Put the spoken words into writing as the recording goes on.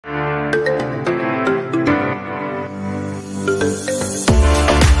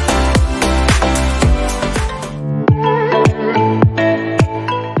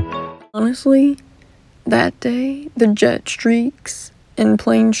day, the jet streaks and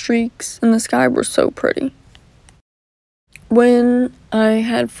plane streaks in the sky were so pretty. When I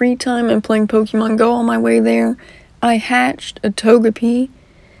had free time and playing Pokemon Go on my way there, I hatched a Togepi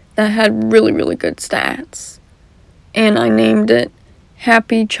that had really, really good stats. And I named it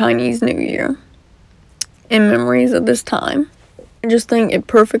Happy Chinese New Year in memories of this time. I just think it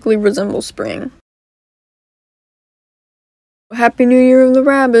perfectly resembles spring. Happy New Year of the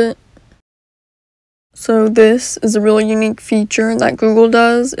Rabbit! So this is a really unique feature that Google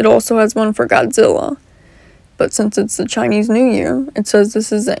does. It also has one for Godzilla. But since it's the Chinese New Year, it says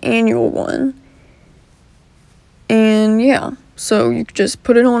this is the annual one. And yeah, so you just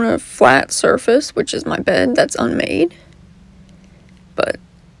put it on a flat surface, which is my bed, that's unmade. But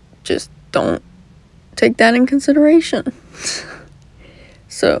just don't take that in consideration.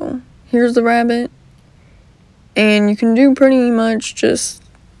 So here's the rabbit. And you can do pretty much just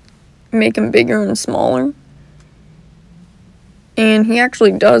make him bigger and smaller. And he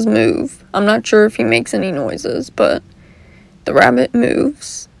actually does move. I'm not sure if he makes any noises, but the rabbit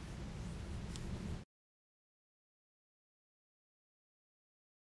moves.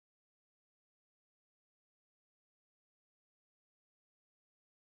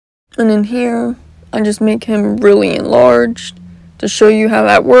 And in here, I just make him really enlarged to show you how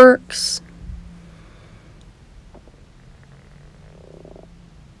that works.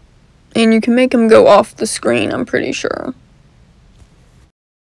 And you can make him go off the screen, I'm pretty sure.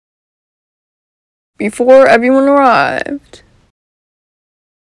 Before everyone arrived,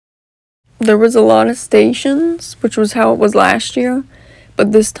 there was a lot of stations, which was how it was last year.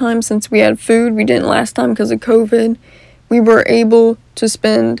 But this time, since we had food, we didn't last time because of COVID, we were able to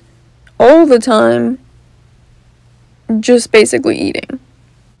spend all the time just basically eating.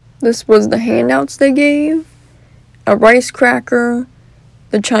 This was the handouts they gave, a rice cracker,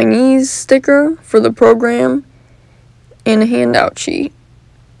 the Chinese sticker for the program, and a handout sheet.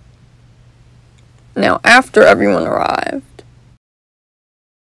 Now, after everyone arrived,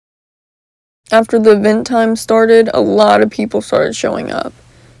 after the event time started, a lot of people started showing up.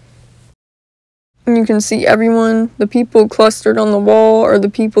 And you can see everyone, the people clustered on the wall are the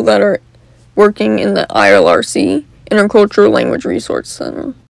people that are working in the ILRC, Intercultural Language Resource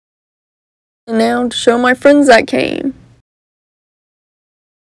Center. And now to show my friends that came.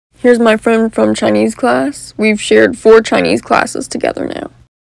 Here's my friend from Chinese class. We've shared 4 Chinese classes together now.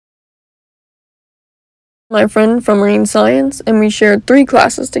 My friend from Marine Science, and we shared 3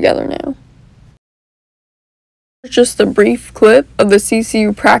 classes together now. Just a brief clip of the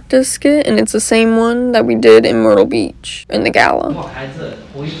CCU practice skit, and it's the same one that we did in Myrtle Beach in the Gala.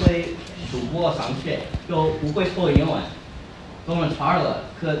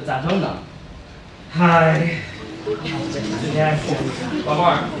 Hi.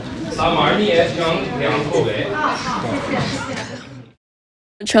 老妹儿，3码你也请2口呗。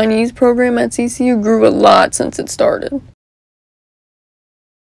 The Chinese program at CCU grew a lot since it started.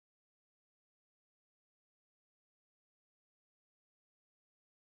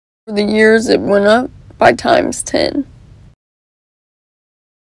 For the years, it went up by times 10.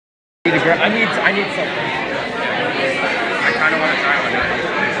 I need something. I kind of want to try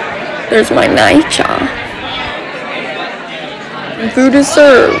one. There's my naicha. And food is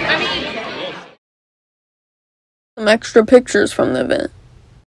served. Some extra pictures from the event.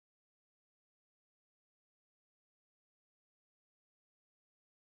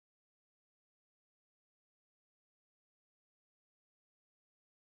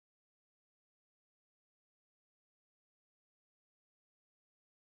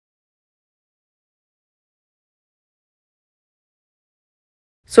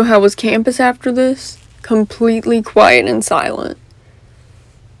 So how was campus after this? Completely quiet and silent.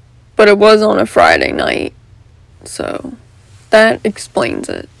 But it was on a Friday night, so that explains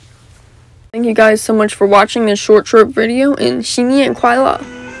it. Thank you guys so much for watching this short video, and 新年快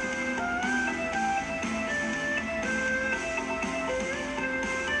乐!